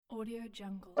Audio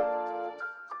Jungle.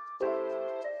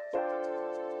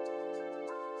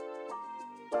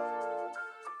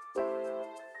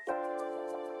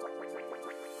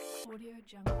 Audio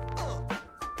Jungle.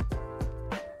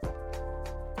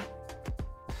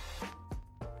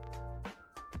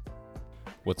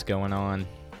 What's going on?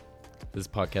 This is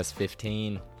podcast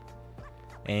 15,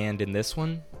 and in this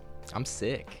one, I'm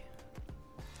sick.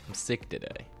 I'm sick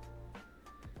today.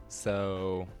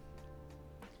 So,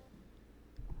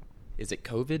 is it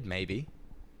COVID? Maybe.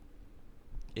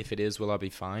 If it is, will I be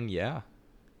fine? Yeah.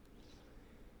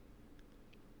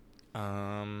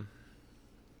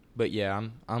 But yeah,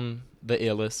 I'm the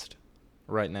illest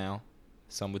right now,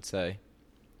 some would say.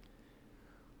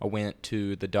 I went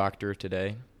to the doctor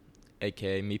today,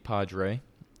 aka mi padre,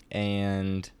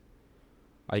 and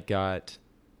I got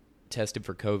tested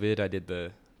for COVID. I did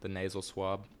the nasal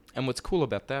swab. And what's cool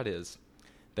about that is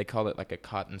they call it like a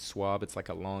cotton swab. It's like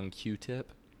a long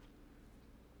Q-tip.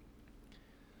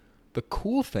 The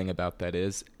cool thing about that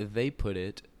is they put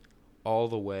it all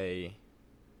the way,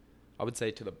 I would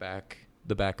say, to the back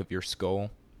of your skull,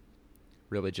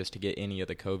 really just to get any of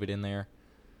the COVID in there.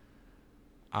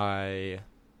 They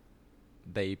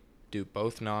do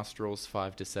both nostrils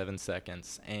 5 to 7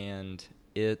 seconds, and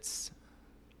it's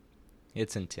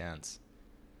intense.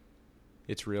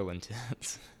 It's real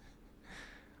intense.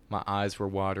 My eyes were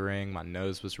watering, my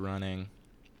nose was running.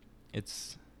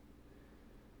 It's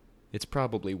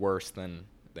probably worse than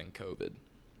COVID.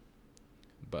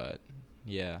 But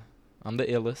yeah, I'm the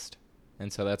illest,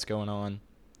 and so that's going on.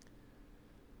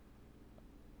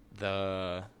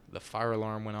 The fire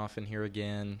alarm went off in here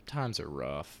again. Times are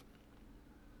rough.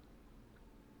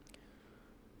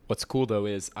 What's cool, though,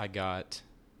 is I got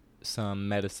some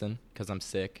medicine because I'm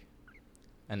sick,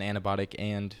 an antibiotic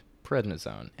and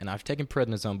prednisone. And I've taken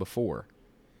prednisone before.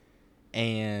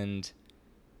 And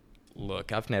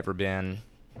look, I've never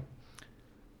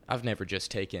just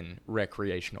taken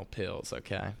recreational pills,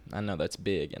 okay? I know that's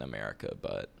big in America,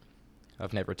 but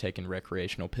I've never taken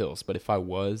recreational pills. But if I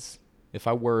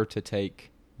were to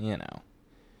take,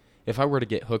 if I were to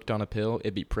get hooked on a pill,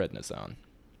 it'd be prednisone.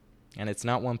 And it's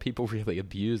not one people really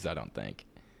abuse, I don't think.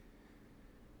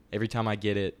 Every time I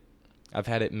get it, I've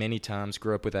had it many times.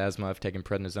 Grew up with asthma. I've taken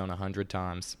prednisone 100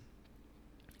 times.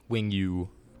 When you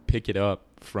pick it up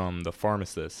from the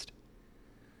pharmacist,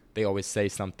 they always say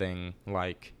something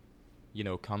like,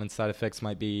 common side effects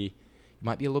might be, you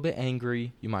might be a little bit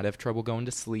angry. You might have trouble going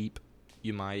to sleep.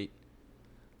 You might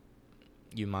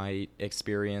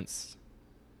experience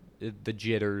the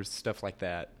jitters, stuff like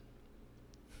that.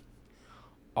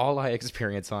 All I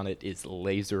experience on it is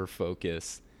laser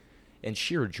focus and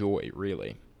sheer joy,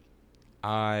 really.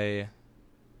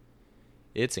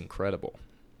 It's incredible.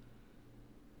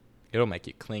 It'll make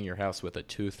you clean your house with a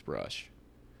toothbrush.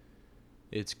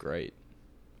 It's great.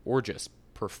 Or just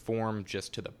perform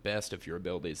just to the best of your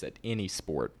abilities at any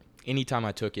sport. Anytime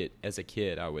I took it as a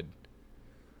kid, I would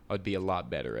be a lot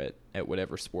better at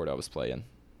whatever sport I was playing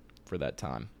for that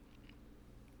time.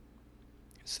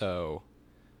 So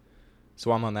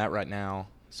I'm on that right now.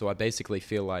 So I basically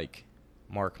feel like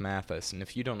Mark Mathis. And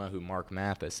if you don't know who Mark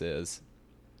Mathis is,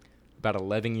 about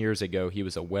 11 years ago, he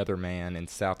was a weatherman in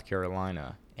South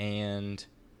Carolina. And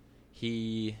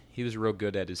he was real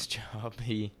good at his job.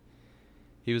 He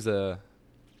was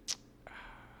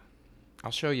I'll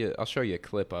show you a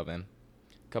clip of him.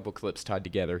 A couple clips tied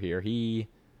together here.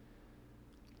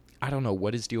 I don't know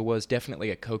what his deal was.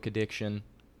 Definitely a coke addiction.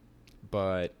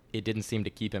 But it didn't seem to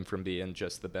keep him from being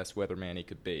just the best weatherman he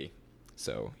could be.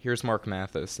 So here's Mark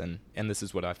Mathis, and this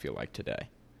is what I feel like today.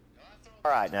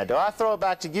 All right, now do I throw it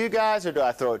back to you guys, or do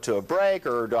I throw it to a break,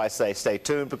 or do I say stay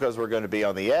tuned because we're going to be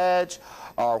on the edge,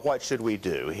 or what should we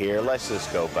do here? Let's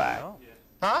just go back.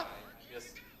 Huh?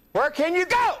 Where can you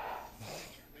go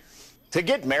to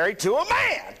get married to a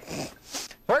man?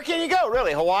 Where can you go,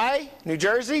 really? Hawaii? New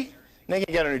Jersey? No, you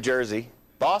can go to New Jersey.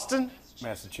 Boston?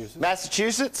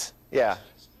 Massachusetts? Yeah.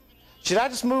 Should I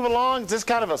just move along? Is this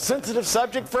kind of a sensitive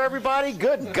subject for everybody?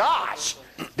 Good gosh.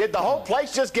 Did the whole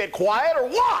place just get quiet or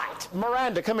what?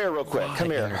 Miranda, come here real quick.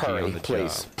 Come here. Hurry,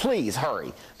 please. Please,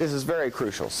 hurry. This is very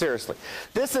crucial. Seriously.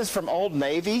 This is from Old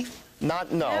Navy.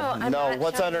 No.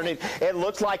 What's underneath? It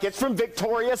looks like it's from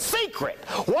Victoria's Secret.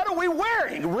 What are we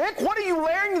wearing, Rick? What are you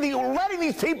letting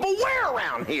these people wear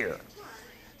around here?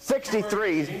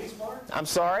 63. I'm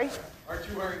sorry? Aren't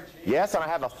you wearing jeans? Yes, and I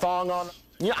have a thong on.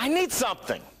 I need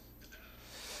something.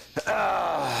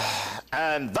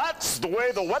 And that's the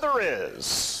way the weather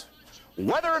is.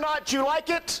 Whether or not you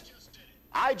like it,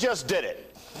 I just did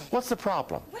it. What's the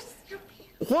problem?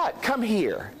 What? Come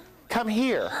here. Come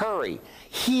here. Hurry.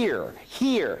 Here.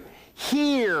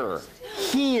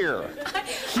 Here.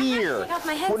 Here. take off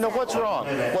my Well, no, headset. what's wrong?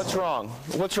 What's wrong?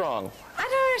 What's wrong? I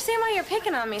don't understand why you're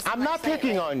picking on me so I'm much not lately.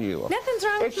 picking on you. Nothing's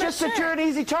wrong It's with my just that you're an shirt.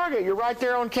 easy target. You're right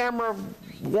there on camera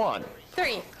 1.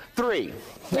 3. 3.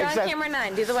 You're on camera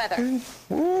 9. Do the weather.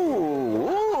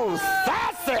 Ooh,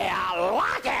 sassy! I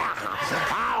like it!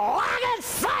 I like it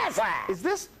sassy! Is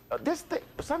this thing?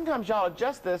 Sometimes y'all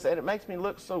adjust this and it makes me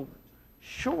look so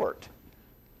short.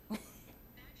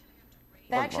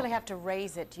 They actually have to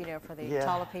raise it, for the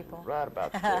taller people. Right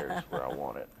about there is where I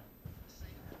want it.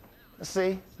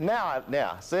 See? Now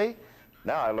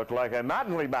I look like a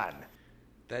Mattingly man.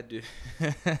 That dude,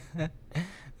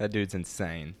 that dude's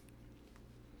insane.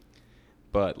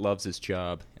 But loves his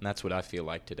job, and that's what I feel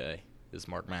like today, is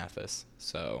Mark Mathis.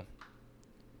 So,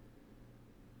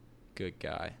 good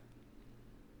guy.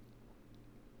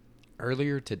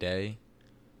 Earlier today,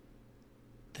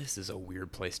 this is a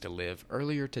weird place to live.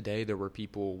 Earlier today, there were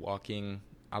people walking.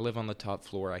 I live on the top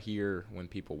floor. I hear when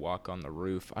people walk on the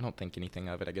roof. I don't think anything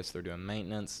of it. I guess they're doing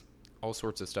maintenance. All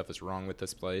sorts of stuff is wrong with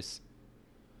this place.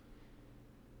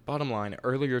 Bottom line,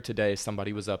 earlier today,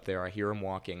 somebody was up there. I hear him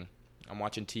walking. I'm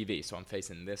watching TV, so I'm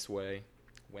facing this way.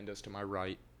 Windows to my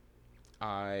right.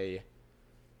 I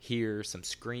hear some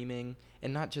screaming,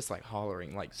 and not just like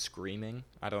hollering, like screaming.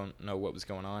 I don't know what was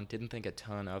going on. Didn't think a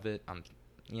ton of it. I'm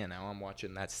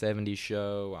watching that 70s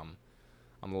show.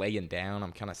 I'm laying down.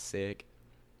 I'm kind of sick.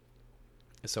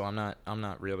 So I'm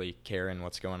not really caring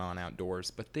what's going on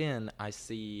outdoors. But then I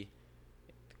see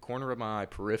the corner of my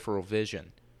peripheral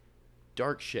vision,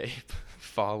 dark shape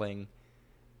falling,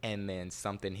 and then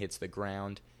something hits the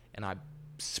ground, and I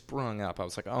sprung up. I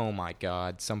was like, oh my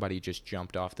God, somebody just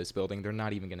jumped off this building. They're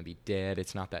not even going to be dead.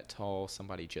 It's not that tall.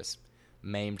 Somebody just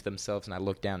maimed themselves, and I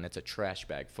look down, and it's a trash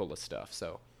bag full of stuff.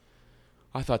 So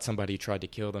I thought somebody tried to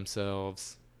kill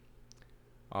themselves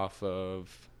off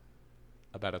of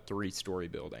about a 3-story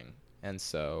building. And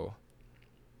so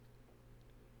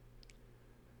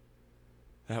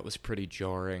that was pretty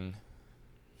jarring.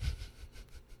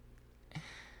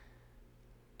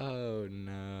 Oh,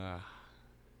 no.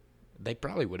 They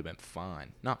probably would have been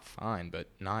fine. Not fine, but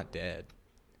not dead.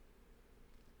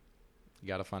 You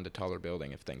gotta find a taller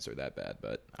building if things are that bad,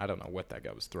 but I don't know what that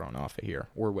guy was throwing off of here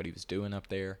or what he was doing up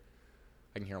there.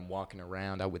 I can hear him walking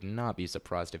around. I would not be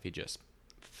surprised if he just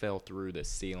fell through the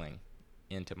ceiling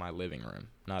into my living room.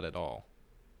 Not at all.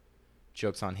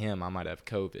 Joke's on him, I might have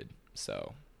COVID,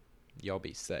 so y'all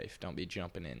be safe. Don't be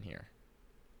jumping in here.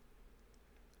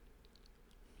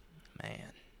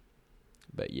 Man.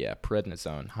 But yeah,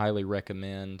 prednisone. Highly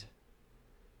recommend,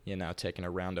 taking a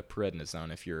round of prednisone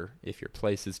if your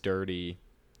place is dirty.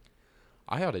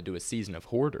 I ought to do a season of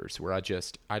hoarders where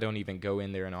I don't even go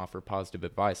in there and offer positive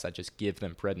advice. I just give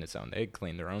them prednisone. They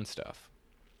clean their own stuff.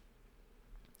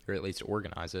 Or at least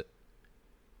organize it.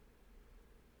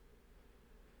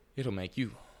 It'll make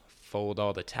you fold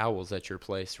all the towels at your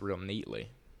place real neatly.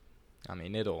 I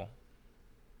mean, it'll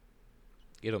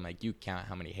make you count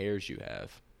how many hairs you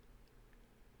have.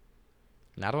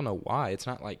 And I don't know why. It's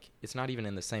not even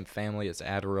in the same family as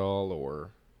Adderall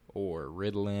or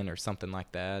Ritalin or something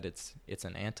like that. It's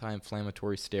an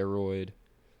anti-inflammatory steroid.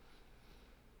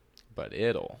 But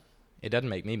it doesn't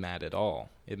make me mad at all.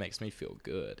 It makes me feel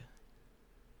good.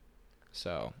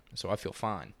 So I feel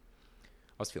fine.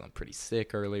 I was feeling pretty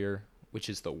sick earlier, which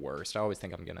is the worst. I always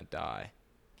think I'm going to die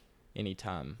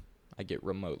anytime I get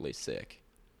remotely sick.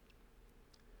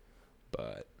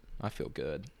 But I feel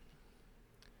good.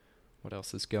 What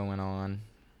else is going on?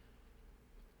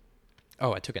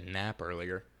 Oh, I took a nap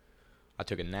earlier.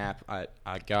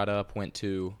 I got up, went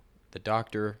to the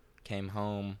doctor, came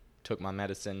home, took my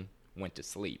medicine, went to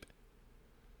sleep.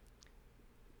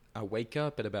 I wake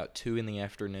up at about 2 in the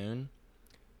afternoon,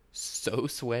 so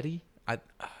sweaty. I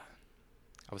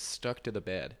was stuck to the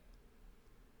bed.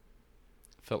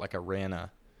 Felt like I ran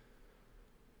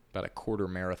about a quarter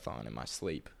marathon in my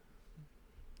sleep.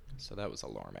 So that was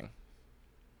alarming.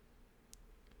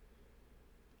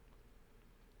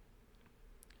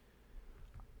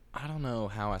 I don't know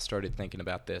how I started thinking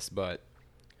about this, but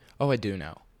I do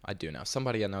know.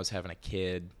 Somebody I know is having a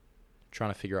kid,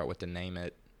 trying to figure out what to name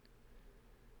it.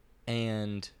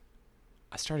 And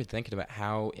I started thinking about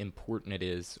how important it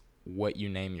is what you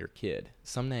name your kid.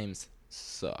 Some names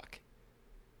suck.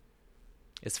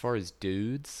 As far as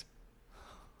dudes,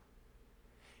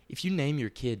 if you name your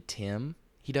kid Tim,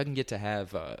 he doesn't get to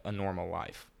have a normal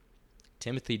life.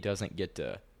 Timothy doesn't get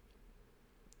to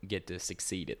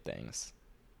succeed at things.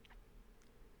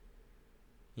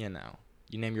 You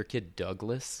name your kid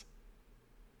Douglas.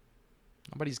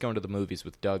 Nobody's going to the movies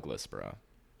with Douglas, bro.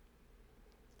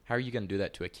 How are you going to do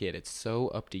that to a kid? It's so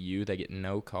up to you. They get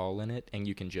no call in it, and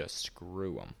you can just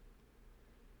screw them.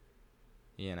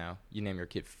 You know, you name your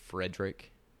kid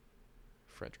Frederick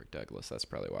Douglass. That's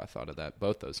probably why I thought of that.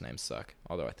 Both those names suck,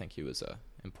 although I think he was a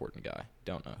important guy.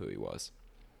 Don't know who he was.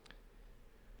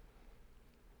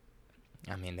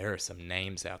 I mean, there are some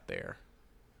names out there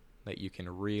that you can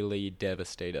really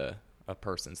devastate a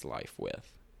person's life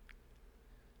with.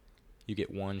 You get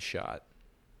one shot.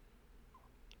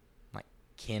 Like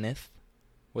Kenneth.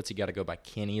 What's he got to go by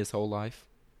Kenny his whole life?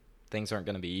 Things aren't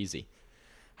going to be easy.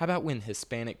 How about when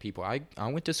Hispanic people... I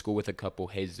went to school with a couple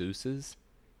Jesuses.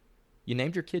 You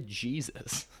named your kid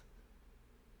Jesus.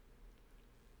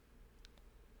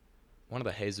 One of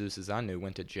the Jesuses I knew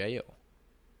went to jail.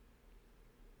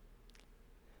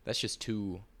 That's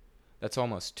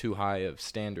almost too high of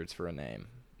standards for a name.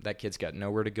 That kid's got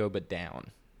nowhere to go but down.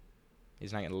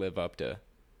 He's not going to live up to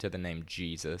the name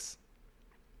Jesus.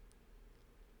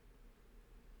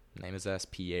 Name his ass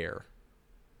Pierre.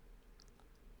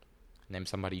 Name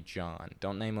somebody John.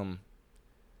 Don't name him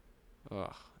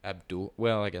Abdul.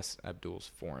 Well, I guess Abdul's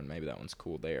foreign. Maybe that one's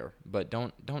cool there. But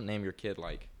don't name your kid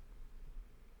like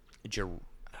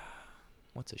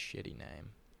what's a shitty name?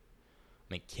 I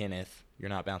mean, Kenneth. You're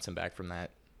not bouncing back from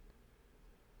that.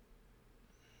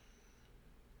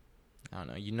 I don't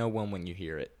know. You know one when you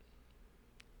hear it.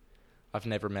 I've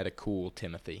never met a cool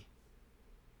Timothy.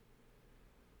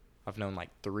 I've known like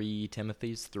 3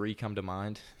 Timothys. 3 come to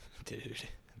mind. Dude,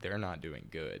 they're not doing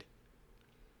good.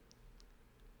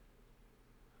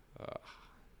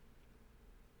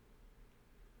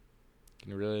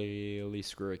 Can really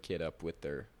screw a kid up with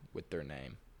their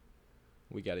name.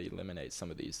 We got to eliminate some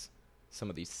of these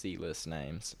C-list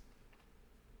names.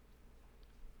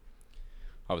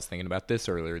 I was thinking about this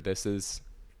earlier.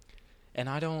 And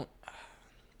I don't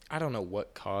know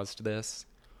what caused this.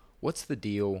 What's the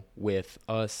deal with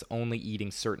us only eating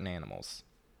certain animals?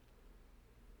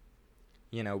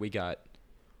 You know, we got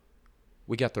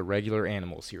the regular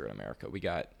animals here in America. We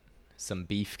got some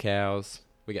beef cows.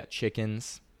 We got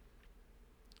chickens.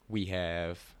 We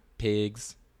have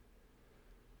pigs.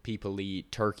 People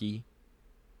eat turkey.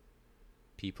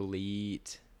 People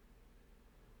eat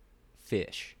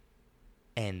fish.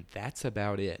 And that's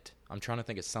about it. I'm trying to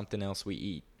think of something else we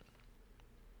eat.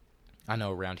 I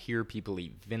know around here people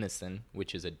eat venison,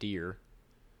 which is a deer.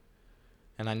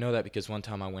 And I know that because one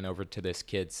time I went over to this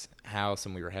kid's house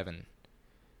and we were having,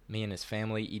 me and his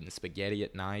family eating spaghetti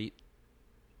at night.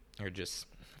 Or just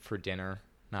for dinner.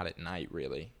 Not at night,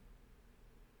 really.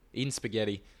 Eating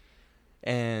spaghetti.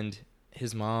 And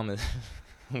his mom,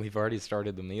 we've already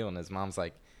started the meal, and his mom's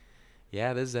like,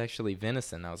 yeah, this is actually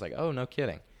venison. I was like, oh, no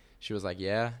kidding. She was like,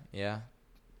 yeah.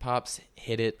 Pops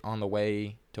hit it on the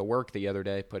way to work the other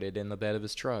day, put it in the bed of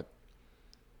his truck.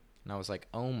 And I was like,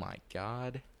 oh my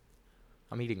God.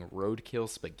 I'm eating roadkill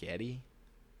spaghetti?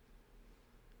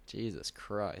 Jesus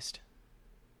Christ.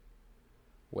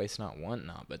 Waste not, want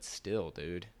not, but still,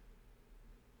 dude.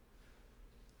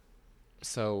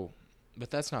 So, but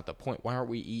that's not the point. Why aren't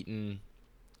we eating,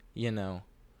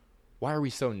 why are we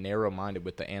so narrow-minded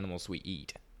with the animals we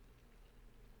eat?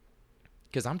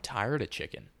 Because I'm tired of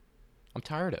chicken. I'm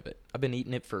tired of it. I've been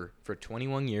eating it for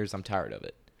 21 years. I'm tired of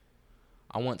it.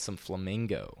 I want some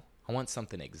flamingo. I want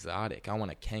something exotic. I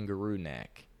want a kangaroo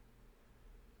neck.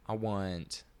 I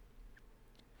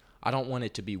don't want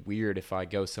it to be weird if I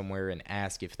go somewhere and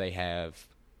ask if they have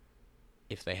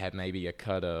maybe a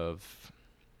cut of,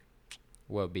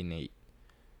 what would be neat?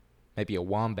 Maybe a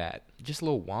wombat. Just a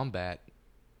little wombat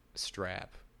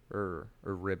strap or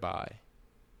ribeye.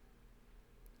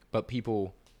 But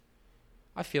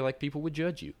I feel like people would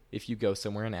judge you if you go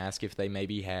somewhere and ask if they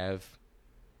maybe have,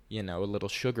 a little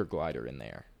sugar glider in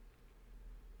there.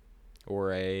 Or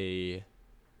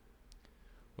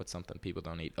what's something people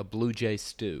don't eat? A Blue Jay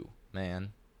stew,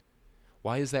 man.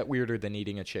 Why is that weirder than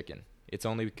eating a chicken? It's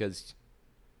only because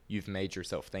you've made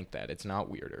yourself think that. It's not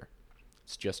weirder.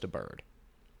 It's just a bird.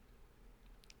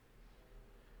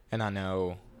 And I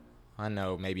know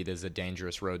maybe there's a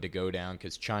dangerous road to go down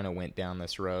because China went down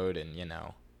this road and,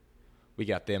 we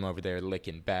got them over there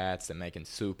licking bats and making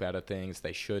soup out of things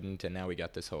they shouldn't, and now we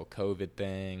got this whole COVID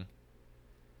thing.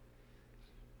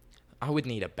 I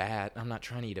wouldn't eat a bat. I'm not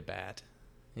trying to eat a bat.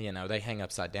 They hang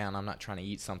upside down. I'm not trying to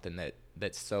eat something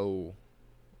that's so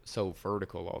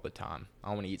vertical all the time.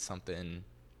 I want to eat something.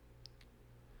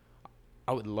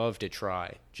 I would love to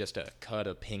try just a cut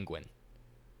of penguin.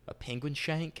 A penguin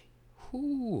shank?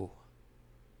 Whoo.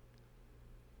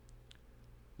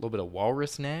 A little bit of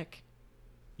walrus neck?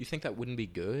 You think that wouldn't be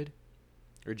good?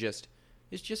 Or just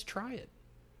try it.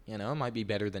 It might be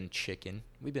better than chicken.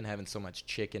 We've been having so much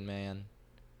chicken, man.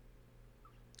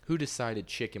 Who decided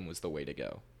chicken was the way to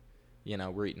go? You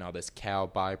know, we're eating all this cow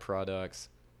byproducts.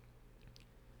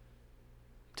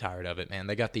 Tired of it, man.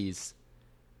 They got these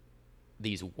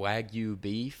Wagyu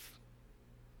beef.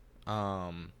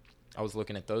 I was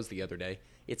looking at those the other day.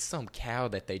 It's some cow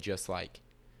that they just like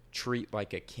treat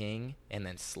like a king and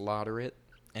then slaughter it.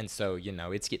 And so, you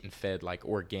know, it's getting fed like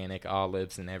organic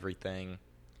olives and everything.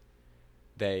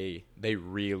 They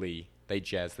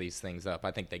jazz these things up.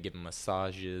 I think they give them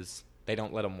massages. They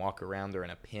don't let them walk around. They're in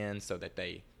a pen so that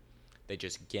they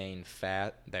just gain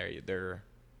fat.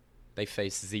 They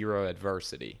face zero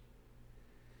adversity.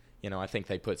 You know, I think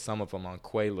they put some of them on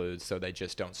Quaaludes so they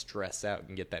just don't stress out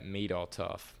and get that meat all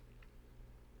tough.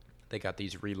 They got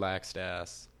these relaxed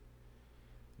ass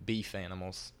beef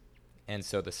animals, and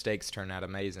so the steaks turn out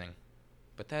amazing.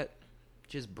 But that,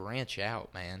 just branch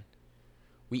out, man.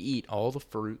 We eat all the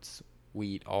fruits. We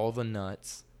eat all the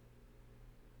nuts.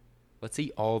 Let's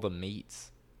eat all the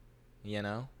meats, you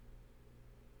know?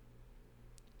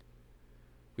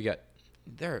 We got,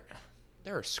 there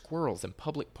are squirrels in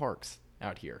public parks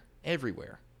out here,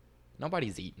 everywhere.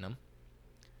 Nobody's eating them.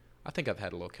 I think I've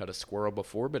had a little cut of squirrel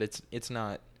before, but it's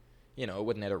not, you know, it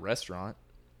wasn't at a restaurant.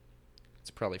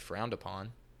 It's probably frowned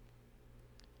upon.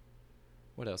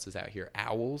 What else is out here?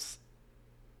 Owls.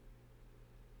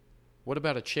 What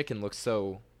about a chicken looks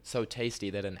so tasty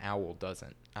that an owl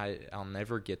doesn't? I'll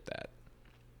never get that.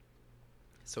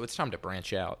 So it's time to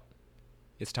branch out.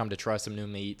 It's time to try some new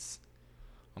meats.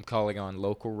 I'm calling on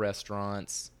local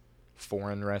restaurants,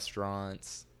 foreign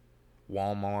restaurants,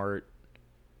 Walmart.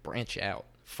 Branch out.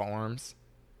 Farms.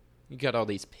 You got all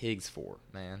these pigs for,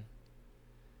 man.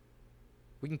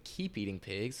 We can keep eating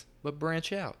pigs, but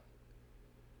branch out.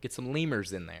 Get some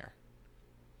lemurs in there.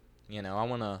 You know, I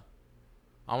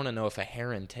wanna know if a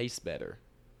heron tastes better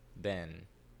than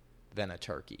a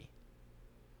turkey.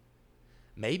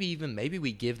 Maybe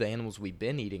we give the animals we've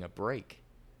been eating a break.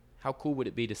 How cool would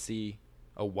it be to see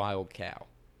a wild cow?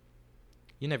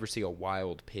 You never see a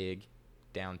wild pig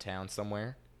downtown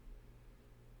somewhere.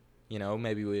 You know,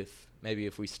 maybe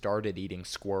if we started eating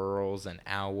squirrels and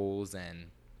owls and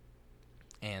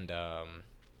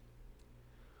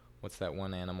what's that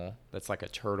one animal that's like a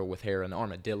turtle with hair, an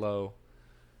armadillo?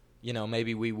 You know,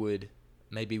 maybe we would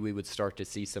start to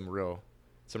see some real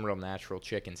natural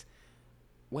chickens.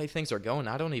 Way things are going,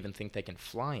 I don't even think they can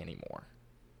fly anymore.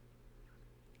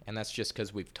 And that's just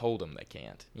because we've told them they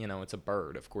can't. You know, it's a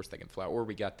bird. Of course they can fly. Or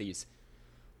we got these,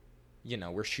 you know,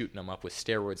 we're shooting them up with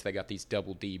steroids. They got these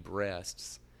double D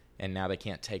breasts, and now they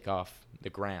can't take off the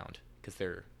ground because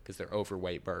they're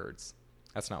overweight birds.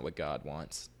 That's not what God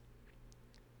wants.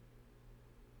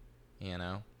 You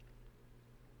know?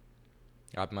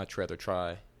 I'd much rather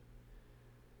try,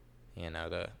 you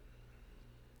know,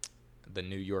 the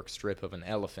New York strip of an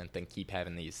elephant than keep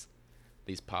having these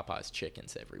Popeyes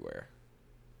chickens everywhere.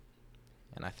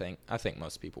 And I think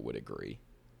most people would agree.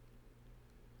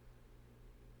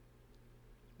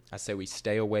 I say we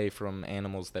stay away from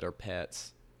animals that are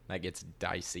pets. That gets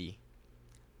dicey.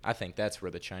 I think that's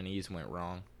where the Chinese went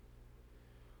wrong.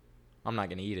 I'm not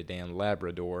going to eat a damn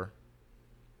Labrador.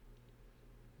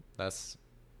 That's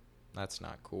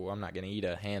not cool. I'm not going to eat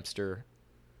a hamster.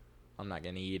 I'm not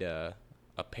going to eat a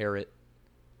parrot.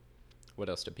 What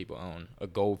else do people own? A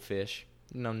goldfish.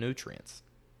 No nutrients.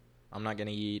 I'm not going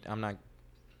to eat. I'm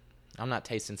not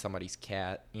tasting somebody's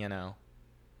cat, you know.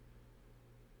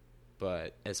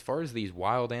 But as far as these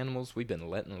wild animals we've been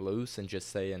letting loose and just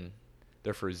saying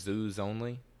they're for zoos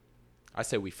only, I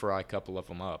say we fry a couple of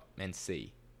them up and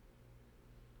see.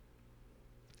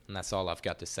 And that's all I've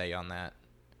got to say on that.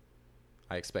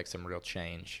 I expect some real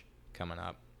change coming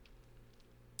up.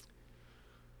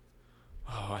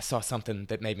 Oh, I saw something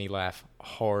that made me laugh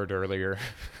hard earlier.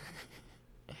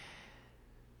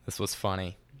 This was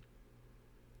funny.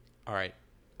 All right,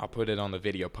 I'll put it on the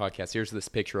video podcast. Here's this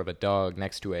picture of a dog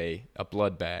next to a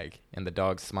blood bag, and the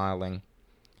dog's smiling.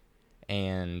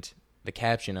 And the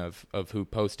caption of who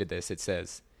posted this, it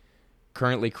says,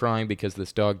 "Currently crying because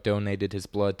this dog donated his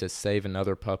blood to save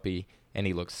another puppy, and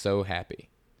he looks so happy."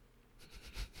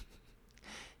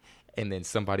 And then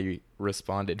somebody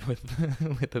responded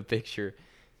with a picture,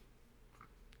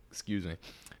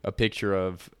 a picture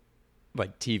of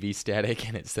like TV static,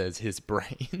 and it says his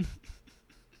brain.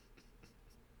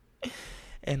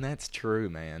 And that's true,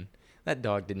 man. That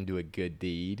dog didn't do a good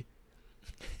deed.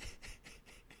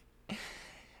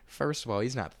 First of all,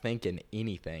 he's not thinking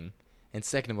anything. And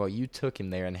second of all, you took him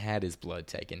there and had his blood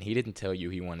taken. He didn't tell you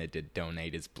he wanted to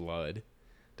donate his blood.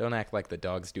 Don't act like the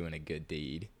dog's doing a good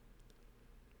deed.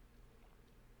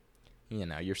 You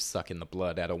know, you're sucking the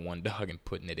blood out of one dog and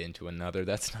putting it into another.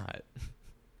 That's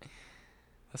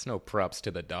That's no props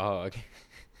to the dog.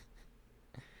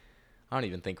 I don't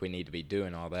even think we need to be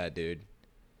doing all that, dude.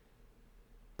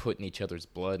 Putting each other's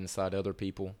blood inside other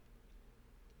people.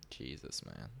 Jesus,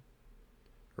 man.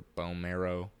 Or bone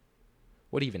marrow.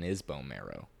 What even is bone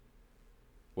marrow?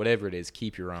 Whatever it is,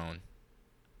 keep your own.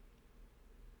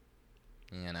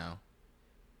 You know.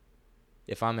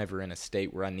 If I'm ever in a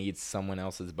state where I need someone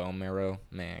else's bone marrow,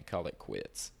 man, call it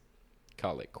quits.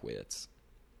 Call it quits.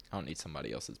 I don't need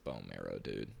somebody else's bone marrow,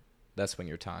 dude. That's when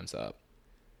your time's up.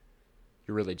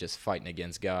 You're really just fighting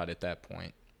against God at that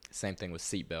point. Same thing with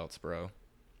seatbelts, bro.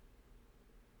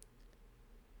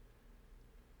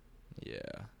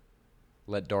 Yeah.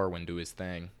 Let Darwin do his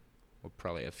thing. We'll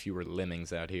probably have fewer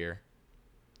lemmings out here.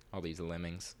 All these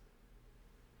lemmings.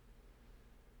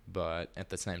 But at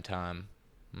the same time,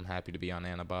 I'm happy to be on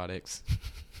antibiotics.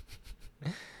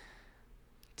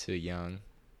 Too young.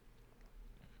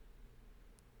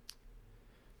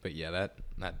 But yeah,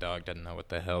 that dog doesn't know what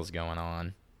the hell's going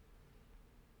on.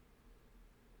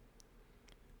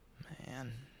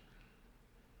 Man.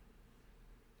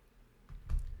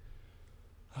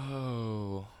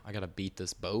 Oh, I gotta beat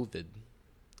this Bovid.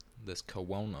 This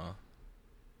Corona.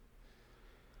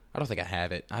 I don't think I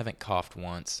have it. I haven't coughed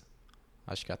once.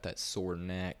 I just got that sore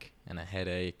neck and a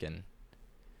headache and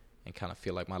kind of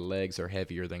feel like my legs are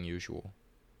heavier than usual.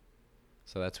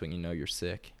 So that's when you know you're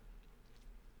sick.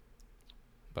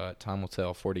 But time will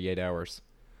tell. 48 hours.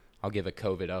 I'll give a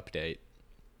COVID update.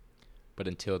 But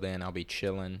until then, I'll be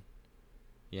chilling.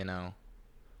 You know,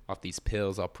 off these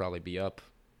pills. I'll probably be up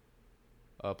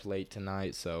late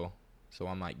tonight. So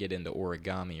I might get into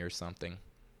origami or something.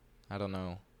 I don't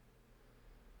know.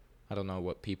 I don't know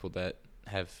what people that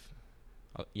have,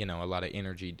 a lot of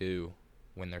energy do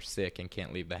when they're sick and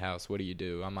can't leave the house. What do you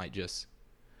do? I might just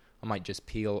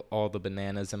peel all the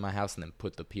bananas in my house and then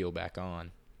put the peel back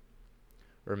on.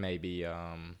 Or maybe,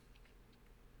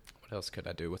 what else could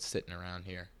I do? What's sitting around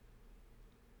here?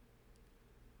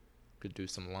 Could do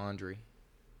some laundry.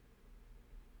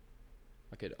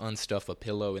 I could unstuff a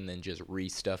pillow and then just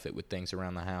restuff it with things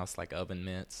around the house like oven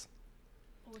mitts.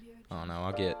 I don't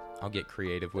know. I'll get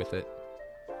creative with it.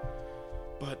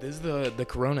 But this is the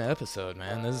Corona episode,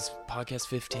 man. This is podcast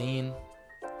 15.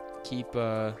 Keep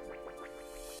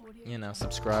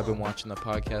subscribing, watching the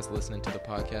podcast, listening to the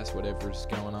podcast, whatever's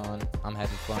going on. I'm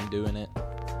having fun doing it.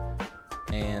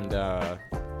 And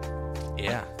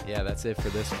yeah, that's it for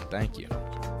this one. Thank you.